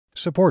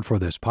Support for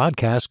this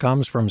podcast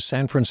comes from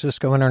San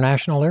Francisco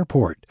International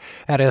Airport.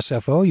 At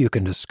SFO, you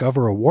can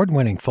discover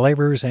award-winning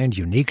flavors and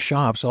unique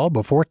shops all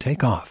before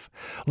takeoff.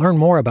 Learn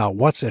more about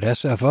what's at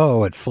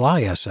SFO at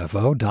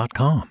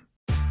flysfo.com.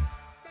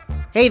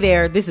 Hey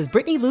there, this is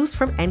Brittany Luce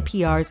from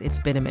NPR's It's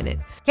Been a Minute.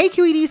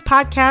 KQED's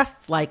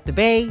podcasts like The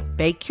Bay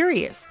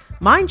Curious,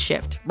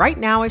 Mindshift, Right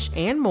Nowish,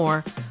 and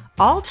more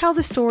all tell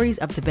the stories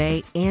of the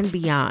Bay and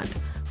beyond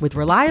with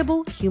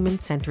reliable,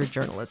 human-centered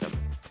journalism.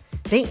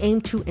 They aim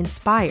to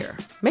inspire,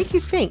 make you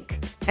think,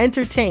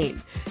 entertain,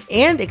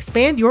 and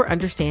expand your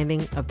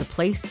understanding of the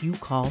place you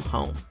call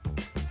home.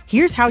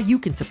 Here's how you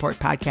can support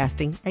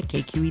podcasting at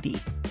KQED.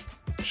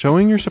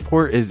 Showing your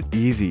support is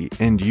easy,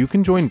 and you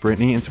can join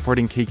Brittany in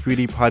supporting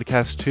KQED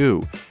Podcast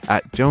too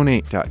at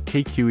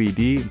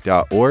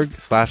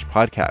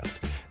donate.kqed.org/podcast.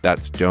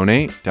 That's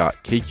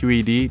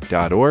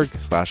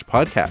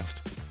donate.kqed.org/podcast.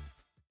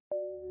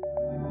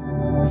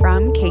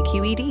 From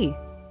KQED.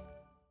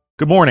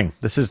 Good morning.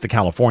 This is the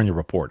California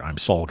Report. I'm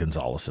Saul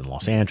Gonzalez in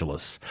Los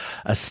Angeles.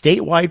 A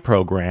statewide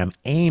program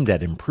aimed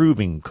at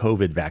improving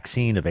COVID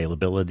vaccine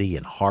availability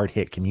in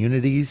hard-hit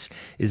communities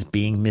is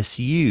being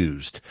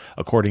misused,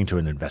 according to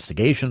an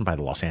investigation by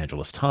the Los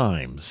Angeles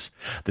Times.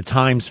 The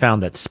Times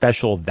found that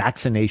special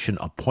vaccination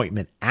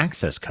appointment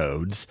access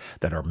codes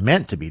that are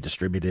meant to be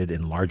distributed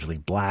in largely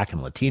Black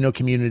and Latino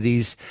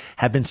communities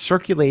have been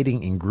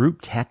circulating in group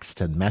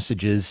text and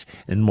messages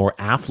in more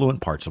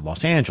affluent parts of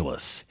Los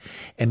Angeles.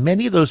 And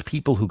many of those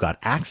people who got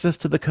access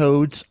to the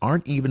codes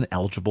aren't even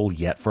eligible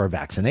yet for a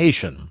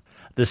vaccination.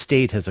 The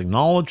state has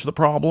acknowledged the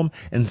problem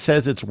and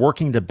says it's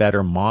working to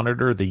better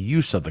monitor the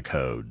use of the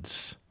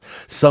codes.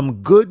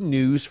 Some good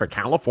news for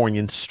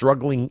Californians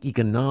struggling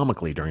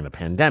economically during the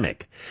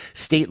pandemic.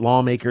 State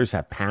lawmakers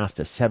have passed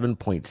a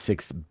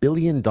 $7.6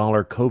 billion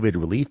COVID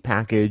relief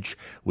package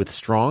with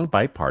strong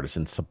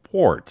bipartisan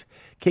support.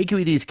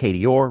 KQED's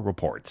Katie Orr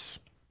reports.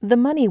 The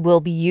money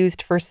will be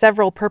used for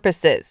several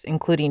purposes,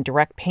 including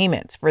direct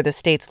payments for the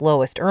state's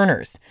lowest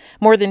earners.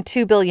 More than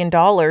 $2 billion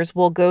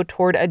will go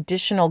toward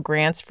additional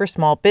grants for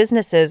small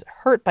businesses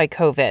hurt by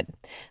COVID.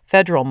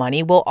 Federal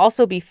money will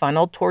also be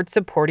funneled toward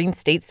supporting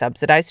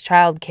state-subsidized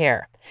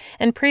childcare.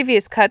 And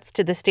previous cuts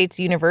to the state's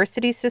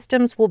university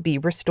systems will be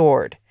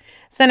restored.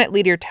 Senate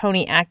Leader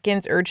Toni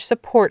Atkins urged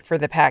support for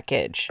the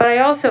package. But I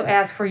also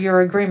ask for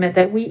your agreement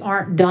that we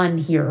aren't done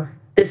here.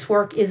 This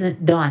work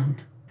isn't done.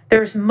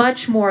 There's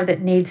much more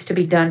that needs to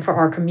be done for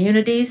our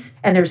communities,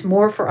 and there's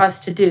more for us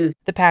to do.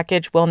 The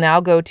package will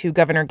now go to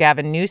Governor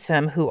Gavin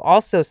Newsom, who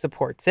also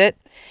supports it.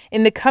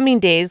 In the coming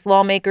days,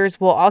 lawmakers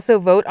will also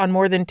vote on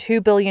more than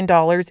 $2 billion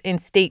in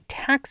state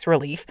tax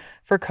relief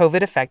for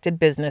COVID-affected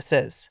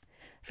businesses.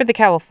 For the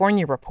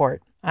California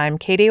Report, I'm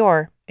Katie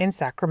Orr in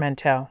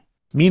Sacramento.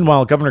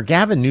 Meanwhile, Governor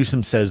Gavin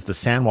Newsom says the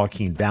San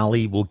Joaquin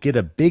Valley will get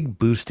a big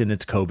boost in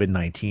its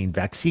COVID-19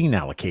 vaccine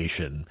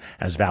allocation.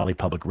 As Valley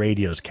Public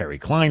Radio's Carrie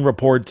Klein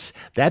reports,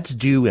 that's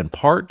due in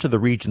part to the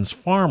region's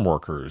farm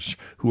workers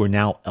who are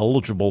now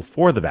eligible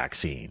for the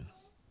vaccine.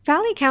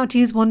 Valley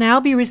counties will now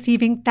be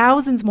receiving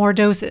thousands more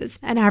doses,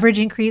 an average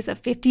increase of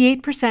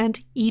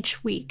 58%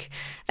 each week.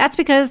 That's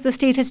because the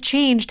state has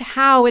changed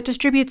how it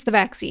distributes the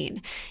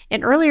vaccine.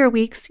 In earlier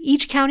weeks,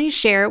 each county's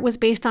share was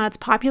based on its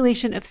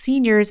population of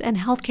seniors and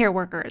healthcare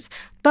workers.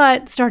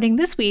 But starting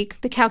this week,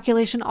 the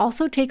calculation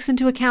also takes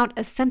into account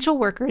essential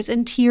workers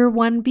in Tier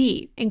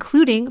 1B,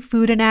 including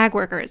food and ag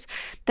workers.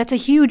 That's a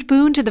huge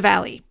boon to the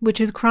Valley, which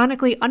is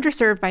chronically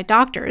underserved by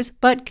doctors,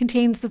 but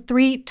contains the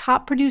 3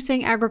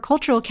 top-producing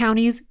agricultural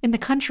counties in the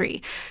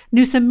country.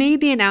 Newsom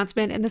made the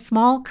announcement in the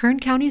small Kern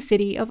County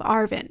city of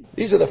Arvin.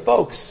 These are the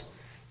folks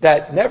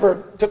that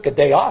never took a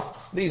day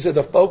off. These are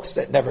the folks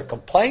that never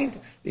complained.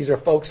 These are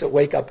folks that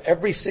wake up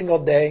every single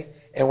day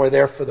and were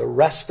there for the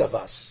rest of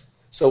us,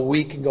 so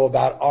we can go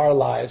about our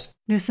lives.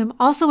 Newsom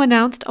also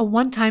announced a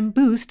one-time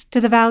boost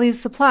to the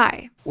Valley's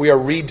supply. We are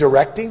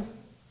redirecting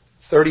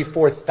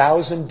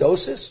 34,000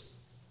 doses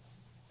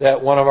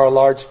that one of our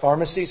large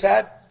pharmacies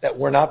had that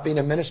were not being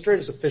administered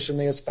as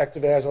efficiently as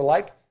effectively as I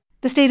like.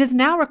 The state is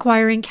now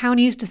requiring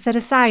counties to set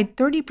aside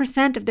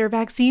 30% of their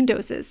vaccine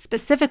doses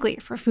specifically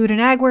for food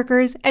and ag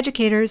workers,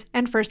 educators,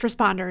 and first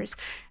responders.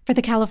 For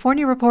the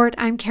California Report,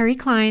 I'm Carrie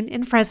Klein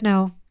in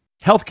Fresno.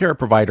 Healthcare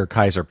provider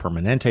Kaiser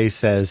Permanente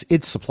says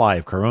its supply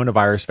of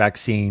coronavirus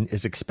vaccine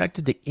is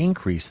expected to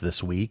increase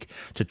this week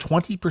to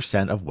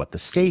 20% of what the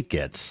state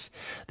gets.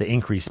 The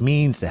increase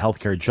means the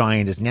healthcare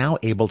giant is now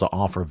able to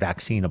offer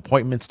vaccine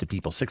appointments to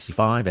people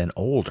 65 and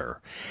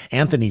older.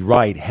 Anthony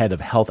Wright, head of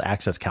Health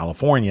Access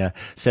California,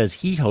 says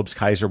he hopes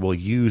Kaiser will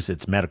use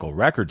its medical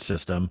record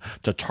system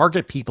to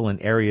target people in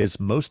areas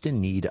most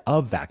in need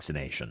of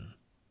vaccination.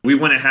 We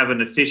want to have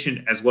an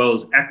efficient as well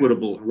as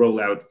equitable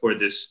rollout for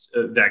this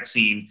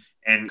vaccine.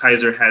 And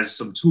Kaiser has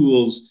some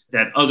tools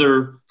that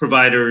other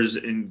providers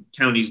and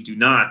counties do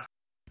not.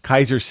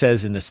 Kaiser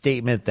says in a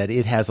statement that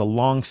it has a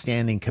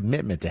long-standing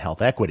commitment to health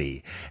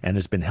equity and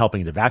has been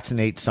helping to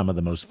vaccinate some of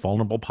the most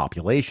vulnerable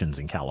populations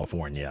in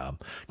California.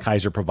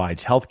 Kaiser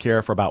provides health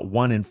care for about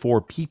 1 in 4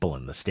 people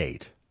in the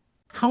state.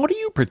 How do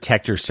you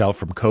protect yourself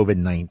from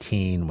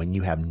COVID-19 when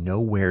you have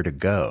nowhere to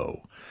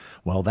go?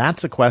 Well,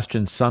 that's a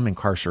question some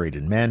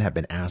incarcerated men have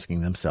been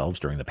asking themselves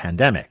during the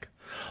pandemic.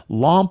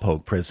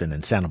 Lompoc Prison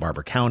in Santa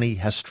Barbara County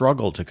has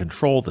struggled to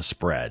control the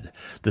spread.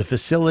 The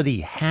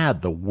facility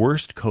had the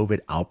worst COVID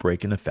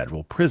outbreak in a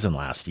federal prison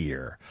last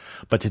year.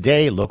 But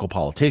today, local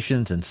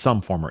politicians and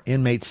some former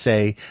inmates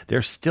say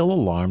they're still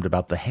alarmed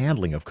about the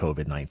handling of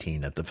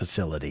COVID-19 at the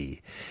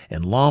facility.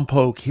 In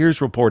Lompoc, here's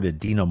reporter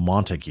Dina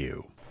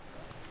Montague.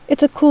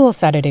 It's a cool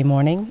Saturday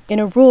morning in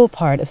a rural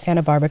part of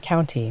Santa Barbara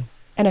County,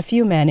 and a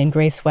few men in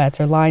gray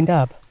sweats are lined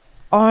up,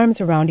 arms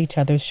around each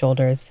other's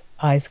shoulders,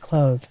 eyes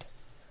closed.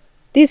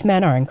 These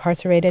men are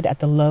incarcerated at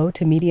the low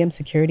to medium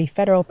security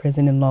federal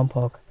prison in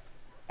Lompoc.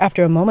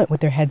 After a moment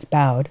with their heads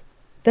bowed,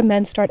 the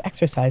men start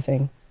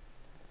exercising.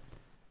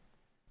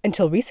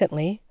 Until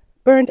recently,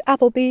 Bernd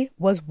Appleby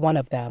was one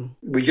of them.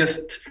 We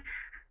just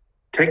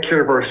take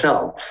care of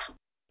ourselves.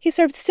 He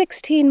served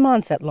 16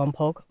 months at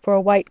Lompoc for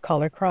a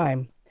white-collar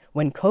crime.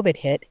 When COVID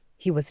hit,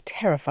 he was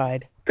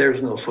terrified.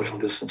 There's no social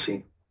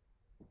distancing.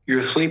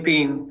 You're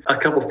sleeping a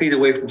couple feet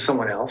away from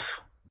someone else.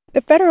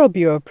 The Federal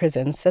Bureau of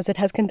Prisons says it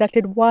has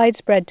conducted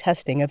widespread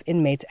testing of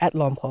inmates at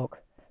Lompoc,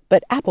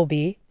 but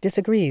Appleby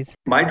disagrees.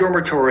 My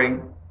dormitory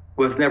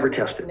was never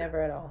tested.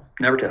 Never at all.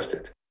 Never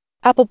tested.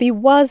 Appleby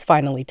was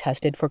finally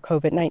tested for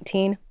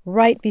COVID-19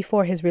 right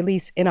before his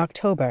release in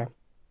October.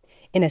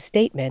 In a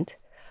statement,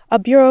 a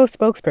Bureau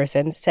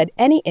spokesperson said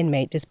any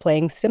inmate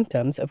displaying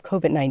symptoms of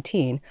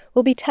COVID-19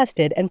 will be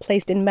tested and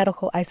placed in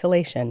medical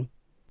isolation.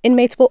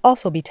 Inmates will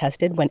also be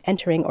tested when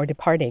entering or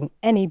departing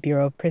any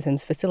Bureau of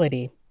Prisons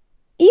facility.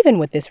 Even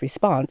with this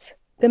response,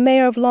 the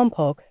mayor of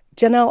Lompoc,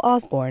 Janelle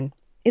Osborne,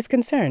 is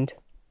concerned.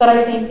 But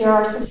I think there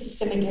are some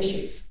systemic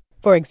issues.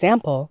 For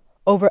example,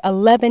 over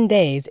 11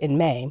 days in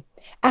May,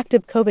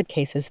 active COVID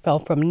cases fell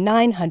from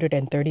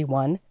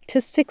 931 to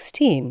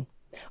 16.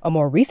 A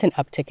more recent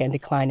uptick and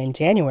decline in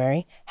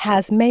January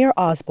has Mayor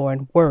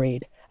Osborne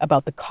worried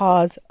about the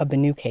cause of the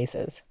new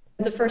cases.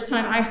 The first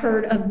time I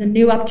heard of the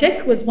new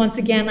uptick was once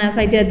again, as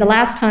I did the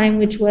last time,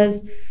 which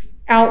was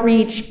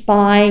outreach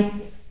by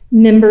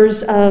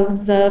members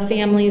of the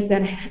families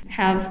that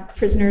have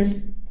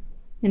prisoners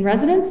in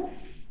residence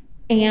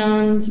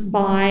and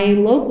by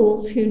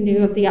locals who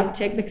knew of the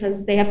uptick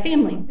because they have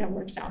family that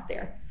works out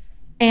there.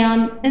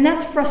 And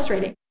that's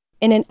frustrating.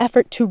 In an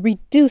effort to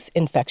reduce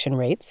infection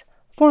rates,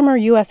 former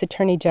U.S.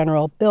 Attorney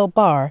General Bill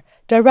Barr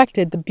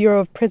directed the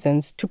Bureau of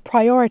Prisons to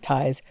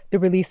prioritize the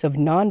release of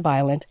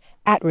nonviolent,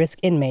 at-risk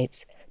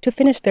inmates to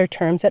finish their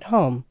terms at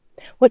home,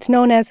 what's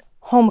known as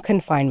home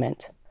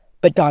confinement.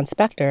 But Don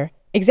Spector,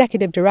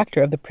 executive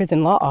director of the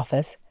Prison Law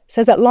Office,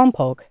 says at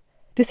Lompoc,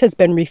 this has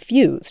been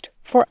refused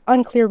for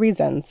unclear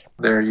reasons.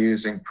 They're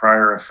using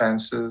prior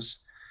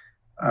offenses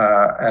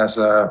as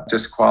a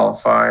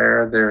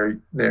disqualifier.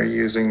 They're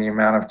using the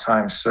amount of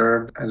time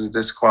served as a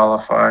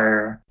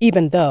disqualifier.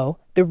 Even though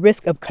the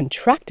risk of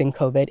contracting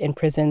COVID in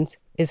prisons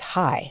is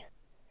high.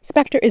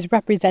 Spector is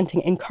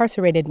representing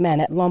incarcerated men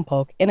at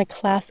Lompoc in a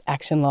class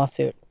action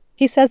lawsuit.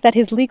 He says that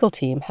his legal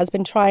team has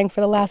been trying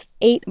for the last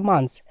 8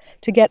 months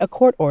to get a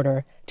court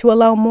order to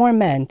allow more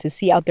men to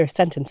see out their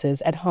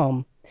sentences at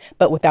home,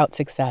 but without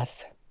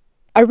success.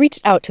 I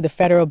reached out to the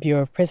Federal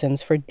Bureau of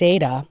Prisons for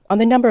data on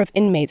the number of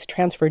inmates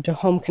transferred to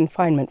home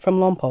confinement from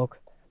Lompoc,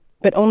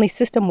 but only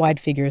system-wide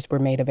figures were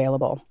made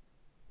available.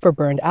 For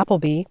Bernd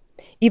Appleby,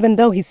 even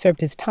though he served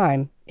his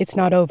time, it's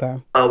not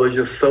over. I was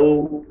just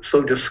so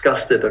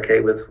disgusted,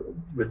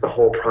 with the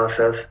whole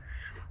process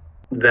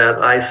that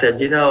I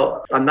said,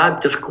 I'm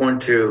not just going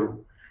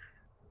to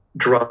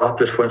drop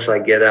this once I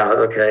get out,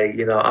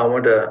 I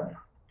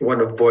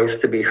want a voice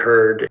to be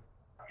heard.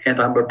 And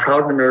I'm a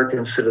proud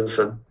American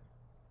citizen,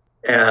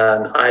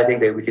 and I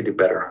think that we could do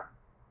better.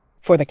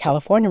 For the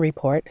California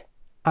Report,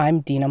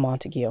 I'm Dina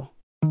Montague.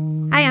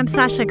 Hi, I'm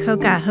Sasha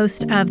Coca,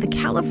 host of the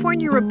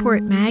California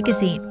Report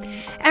magazine.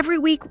 Every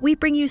week, we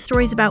bring you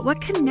stories about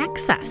what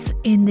connects us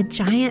in the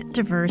giant,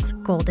 diverse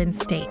Golden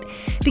State.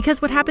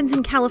 Because what happens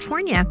in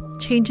California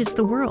changes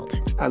the world.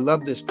 I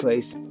love this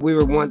place. We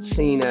were once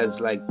seen as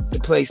like the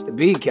place to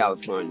be,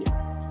 California.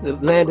 The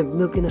land of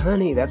milk and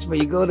honey. That's where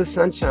you go to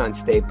Sunshine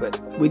State,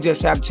 but we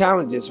just have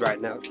challenges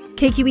right now.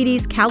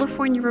 KQED's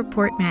California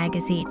Report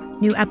magazine.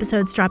 New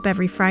episodes drop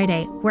every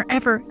Friday,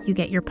 wherever you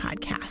get your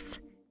podcasts.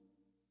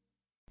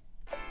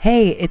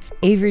 Hey, it's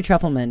Avery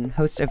Trufelman,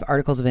 host of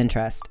Articles of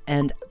Interest.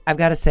 And I've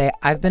got to say,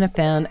 I've been a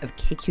fan of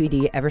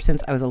KQED ever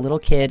since I was a little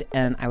kid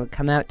and I would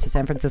come out to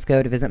San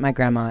Francisco to visit my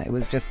grandma. It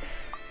was just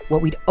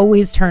what we'd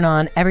always turn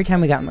on every time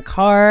we got in the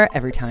car,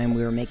 every time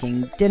we were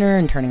making dinner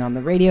and turning on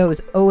the radio. It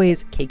was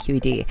always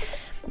KQED.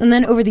 And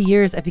then over the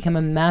years, I've become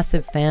a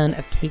massive fan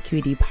of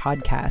KQED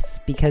podcasts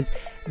because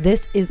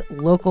this is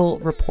local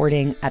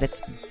reporting at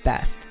its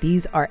best.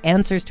 These are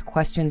answers to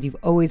questions you've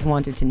always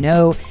wanted to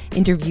know,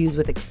 interviews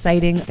with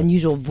exciting,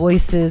 unusual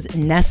voices,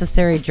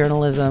 necessary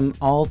journalism,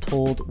 all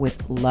told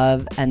with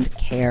love and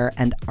care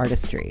and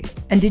artistry.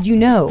 And did you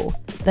know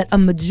that a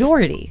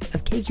majority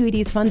of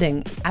KQED's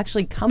funding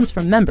actually comes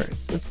from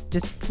members? It's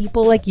just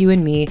people like you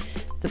and me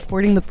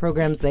supporting the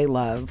programs they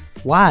love,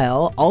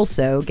 while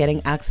also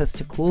getting access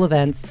to cool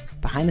events,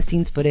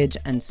 behind-the-scenes footage,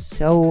 and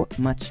so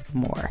much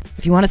more.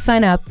 If you want to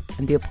sign up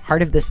and be a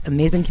part of this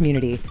amazing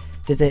community,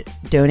 visit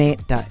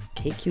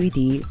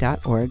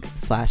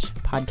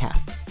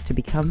donate.kqed.org/podcasts to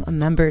become a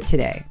member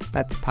today.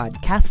 That's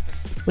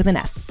podcasts with an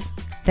S.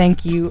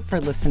 Thank you for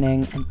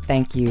listening, and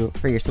thank you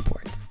for your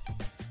support.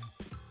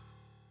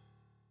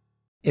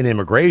 In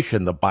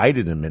immigration, the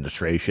Biden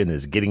administration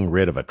is getting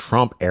rid of a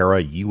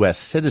Trump-era U.S.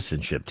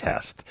 citizenship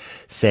test,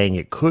 saying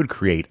it could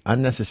create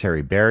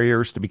unnecessary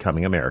barriers to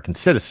becoming American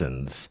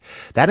citizens.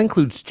 That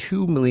includes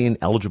 2 million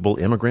eligible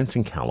immigrants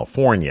in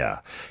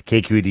California.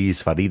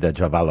 KQED's Farida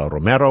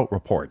Jhabvala-Romero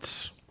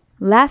reports.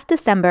 Last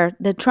December,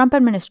 the Trump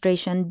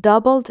administration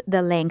doubled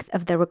the length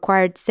of the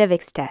required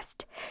civics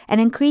test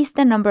and increased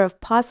the number of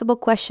possible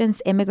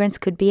questions immigrants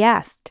could be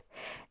asked.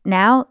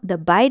 Now, the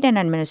Biden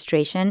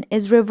administration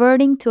is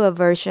reverting to a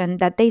version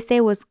that they say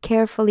was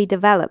carefully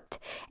developed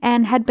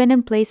and had been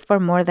in place for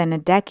more than a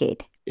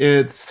decade.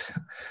 It's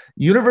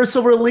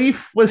universal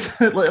relief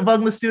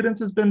among the students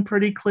has been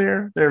pretty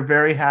clear. They're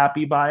very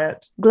happy by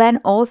it.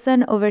 Glenn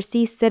Olson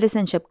oversees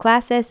citizenship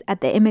classes at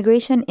the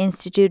Immigration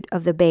Institute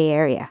of the Bay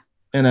Area.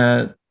 In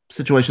a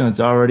situation that's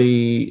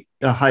already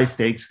a high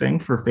stakes thing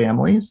for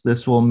families,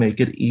 this will make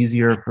it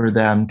easier for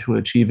them to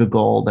achieve a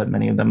goal that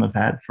many of them have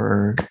had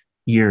for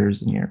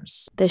years and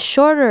years. The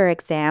shorter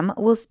exam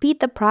will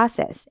speed the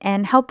process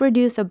and help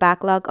reduce a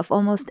backlog of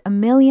almost 1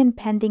 million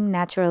pending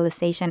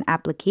naturalization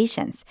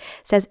applications,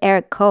 says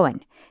Eric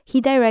Cohen. He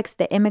directs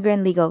the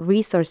Immigrant Legal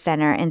Resource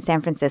Center in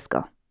San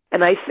Francisco.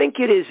 And I think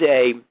it is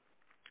a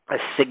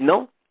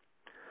signal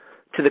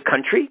to the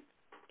country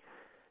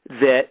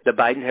that the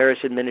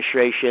Biden-Harris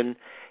administration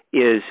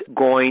is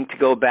going to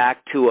go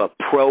back to a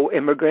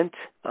pro-immigrant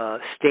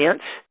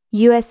stance.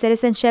 U.S.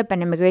 Citizenship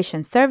and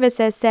Immigration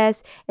Services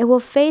says it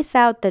will phase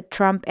out the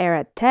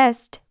Trump-era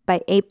test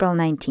by April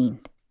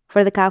 19th.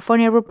 For the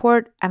California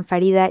Report, I'm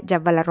Farida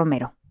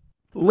Jhabvala-Romero.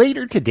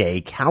 Later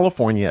today,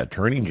 California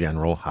Attorney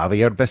General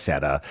Xavier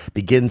Becerra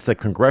begins the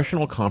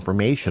congressional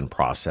confirmation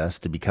process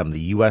to become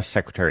the U.S.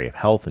 Secretary of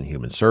Health and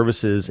Human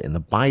Services in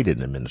the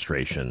Biden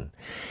administration.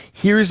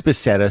 Here's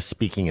Becerra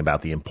speaking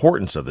about the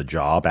importance of the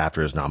job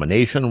after his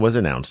nomination was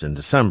announced in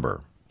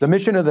December. The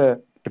mission of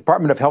the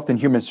Department of Health and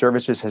Human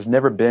Services has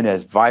never been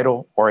as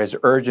vital or as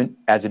urgent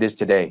as it is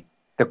today.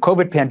 The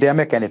COVID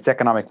pandemic and its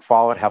economic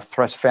fallout have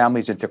thrust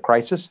families into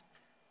crisis.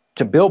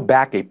 To build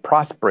back a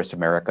prosperous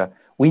America,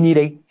 we need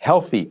a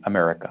healthy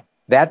America.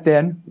 That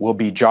then will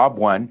be job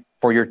one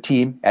for your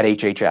team at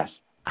HHS.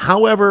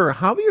 However,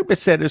 Xavier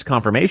Becerra's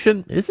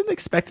confirmation isn't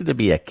expected to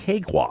be a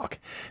cakewalk.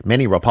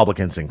 Many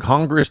Republicans in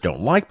Congress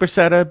don't like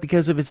Becerra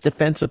because of his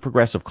defense of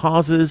progressive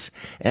causes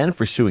and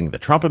for suing the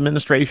Trump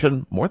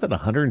administration more than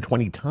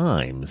 120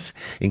 times,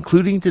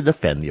 including to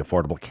defend the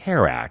Affordable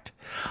Care Act.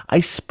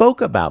 I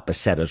spoke about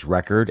Becerra's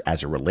record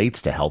as it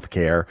relates to health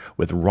care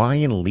with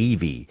Ryan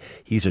Levy.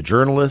 He's a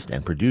journalist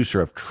and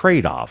producer of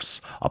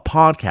Trade-Offs, a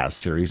podcast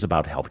series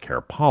about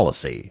healthcare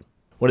policy.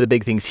 One of the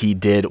big things he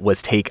did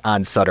was take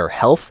on Sutter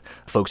Health.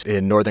 Folks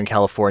in Northern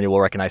California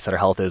will recognize Sutter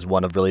Health as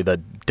one of really the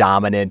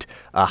dominant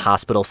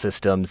hospital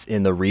systems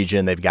in the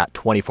region. They've got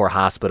 24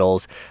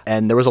 hospitals.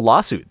 And there was a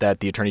lawsuit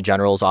that the Attorney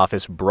General's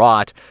office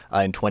brought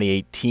in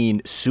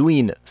 2018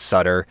 suing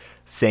Sutter,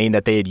 saying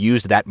that they had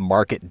used that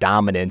market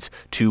dominance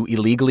to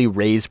illegally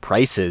raise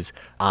prices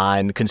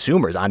on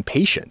consumers, on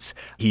patients.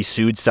 He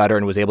sued Sutter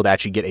and was able to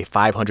actually get a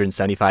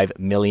 $575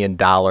 million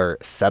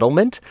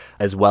settlement,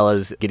 as well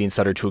as getting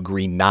Sutter to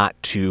agree not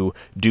to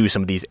do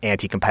some of these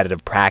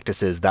anti-competitive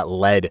practices that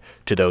led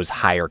to those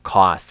higher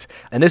costs.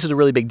 And this is a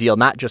really big deal,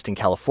 not just in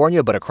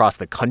California, but across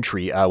the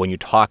country. When you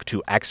talk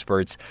to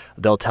experts,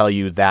 they'll tell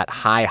you that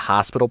high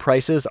hospital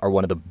prices are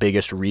one of the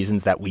biggest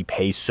reasons that we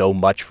pay so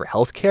much for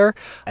healthcare.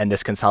 And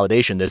this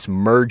consolidation, this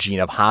merging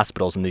of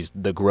hospitals and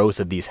the growth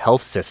of these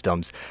health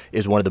systems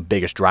is one of the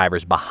biggest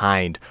drivers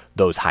behind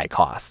those high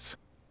costs.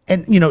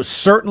 And,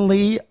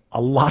 certainly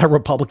a lot of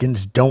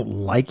Republicans don't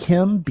like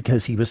him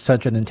because he was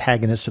such an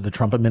antagonist to the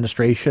Trump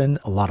administration.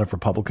 A lot of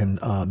Republican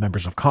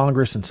members of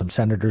Congress and some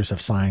senators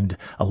have signed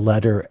a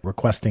letter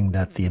requesting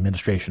that the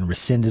administration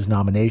rescind his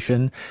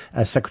nomination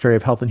as Secretary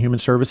of Health and Human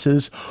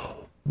Services.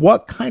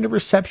 What kind of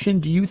reception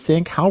do you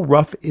think? How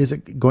rough is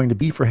it going to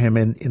be for him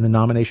in the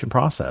nomination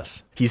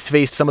process? He's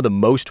faced some of the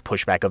most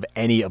pushback of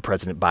any of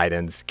President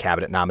Biden's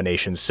cabinet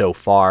nominations so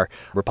far.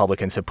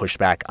 Republicans have pushed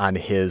back on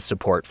his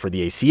support for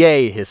the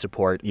ACA, his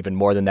support even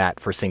more than that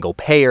for single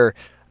payer,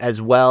 as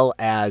well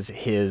as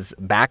his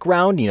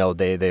background.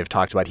 They've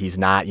talked about he's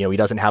not, he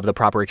doesn't have the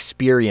proper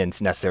experience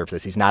necessary for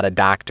this. He's not a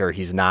doctor.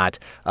 He's not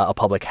a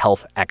public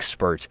health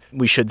expert.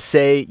 We should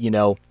say,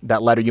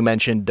 that letter you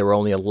mentioned, there were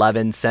only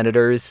 11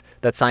 senators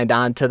that signed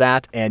on to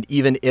that. And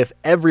even if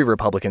every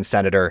Republican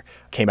senator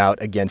came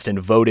out against and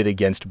voted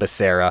against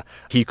Becerra,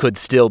 he could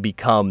still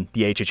become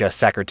the HHS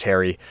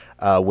secretary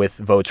with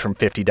votes from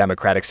 50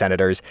 Democratic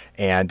senators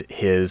and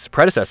his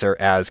predecessor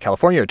as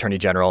California Attorney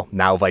General,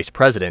 now Vice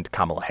President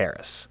Kamala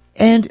Harris.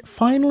 And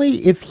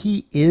finally, if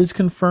he is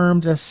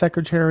confirmed as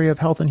Secretary of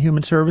Health and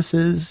Human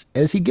Services,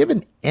 has he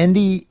given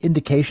any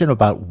indication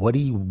about what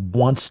he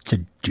wants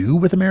to do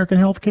with American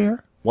health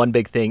care? One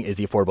big thing is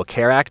the Affordable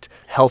Care Act.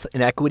 Health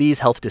inequities,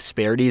 health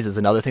disparities is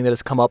another thing that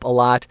has come up a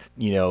lot.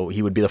 You know,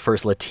 he would be the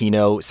first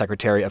Latino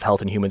Secretary of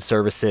Health and Human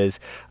Services,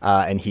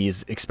 and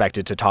he's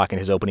expected to talk in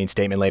his opening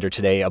statement later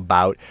today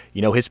about,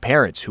 you know, his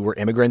parents who were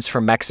immigrants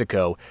from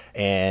Mexico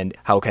and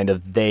how kind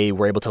of they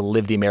were able to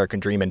live the American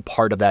dream. And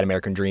part of that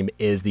American dream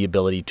is the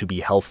ability to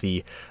be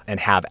healthy and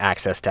have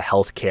access to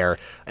health care.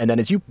 And then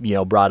as you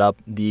brought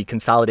up, the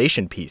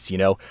consolidation piece,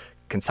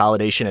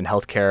 consolidation in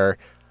healthcare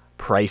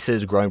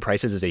prices, growing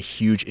prices is a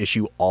huge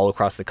issue all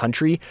across the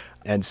country.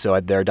 And so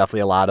there are definitely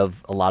a lot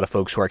of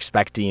folks who are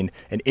expecting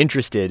and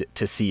interested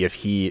to see if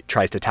he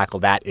tries to tackle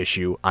that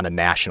issue on a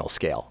national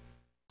scale.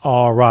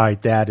 All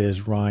right. That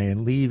is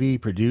Ryan Levy,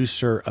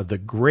 producer of the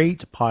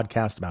great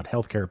podcast about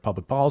healthcare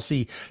public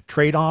policy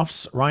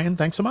trade-offs. Ryan,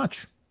 thanks so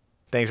much.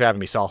 Thanks for having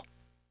me, Saul.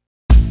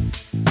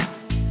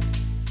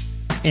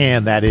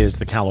 And that is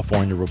the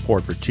California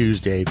Report for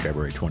Tuesday,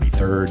 February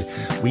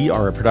 23rd. We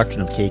are a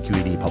production of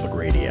KQED Public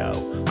Radio.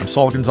 I'm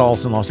Saul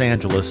Gonzalez in Los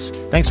Angeles.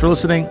 Thanks for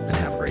listening and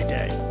have a great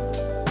day.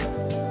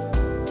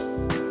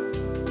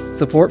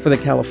 Support for the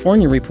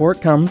California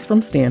Report comes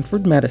from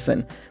Stanford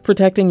Medicine,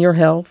 protecting your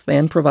health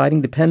and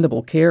providing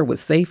dependable care with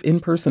safe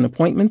in-person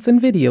appointments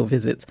and video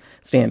visits.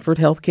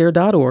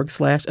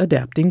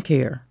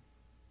 StanfordHealthcare.org/adaptingcare.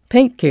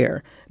 Paint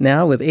Care,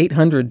 now with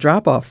 800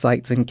 drop-off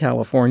sites in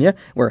California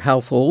where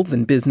households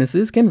and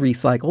businesses can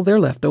recycle their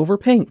leftover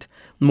paint.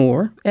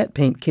 More at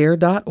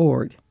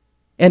paintcare.org.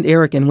 And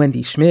Eric and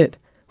Wendy Schmidt,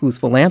 whose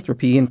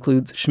philanthropy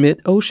includes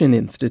Schmidt Ocean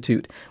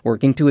Institute,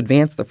 working to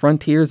advance the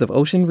frontiers of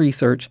ocean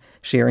research,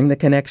 sharing the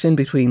connection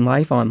between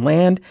life on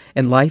land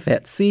and life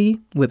at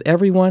sea with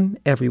everyone,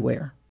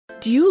 everywhere.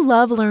 Do you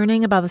love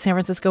learning about the San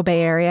Francisco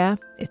Bay Area?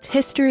 Its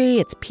history,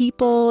 its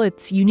people,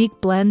 its unique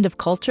blend of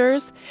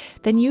cultures?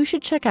 Then you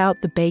should check out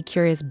the Bay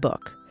Curious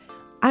book.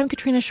 I'm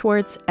Katrina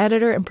Schwartz,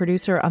 editor and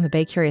producer on the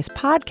Bay Curious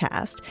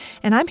podcast,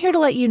 and I'm here to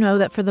let you know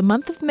that for the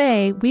month of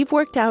May, we've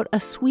worked out a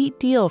sweet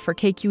deal for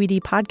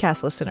KQED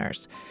podcast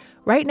listeners.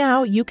 Right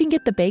now, you can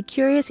get the Bay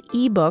Curious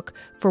ebook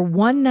for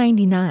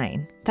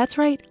 $1.99. That's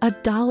right,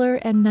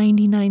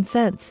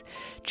 $1.99.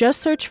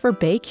 Just search for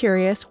Bay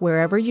Curious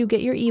wherever you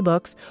get your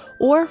ebooks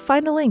or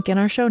find a link in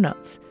our show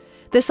notes.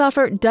 This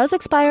offer does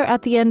expire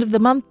at the end of the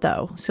month,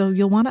 though, so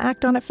you'll want to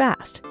act on it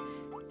fast.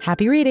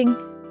 Happy reading!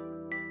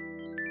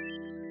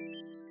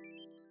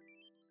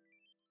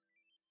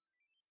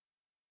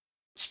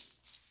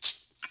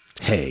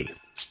 Hey,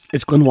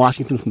 it's Glenn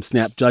Washington from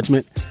Snap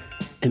Judgment,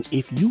 and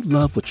if you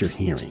love what you're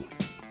hearing,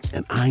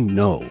 and I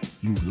know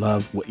you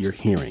love what you're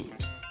hearing,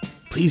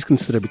 please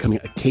consider becoming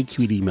a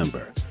KQED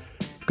member.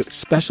 You get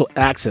special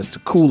access to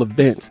cool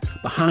events,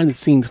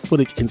 behind-the-scenes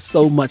footage, and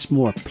so much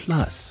more.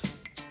 Plus,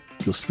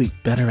 you'll sleep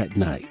better at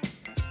night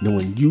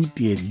knowing you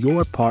did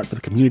your part for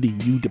the community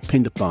you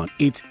depend upon.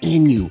 It's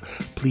in you.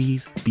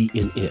 Please be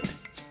in it.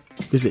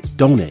 Visit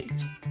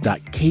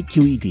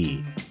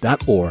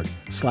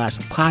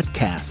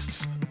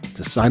donate.kqed.org/podcasts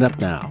to sign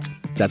up now.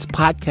 That's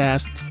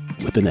podcast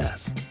with an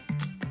S.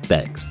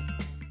 Thanks.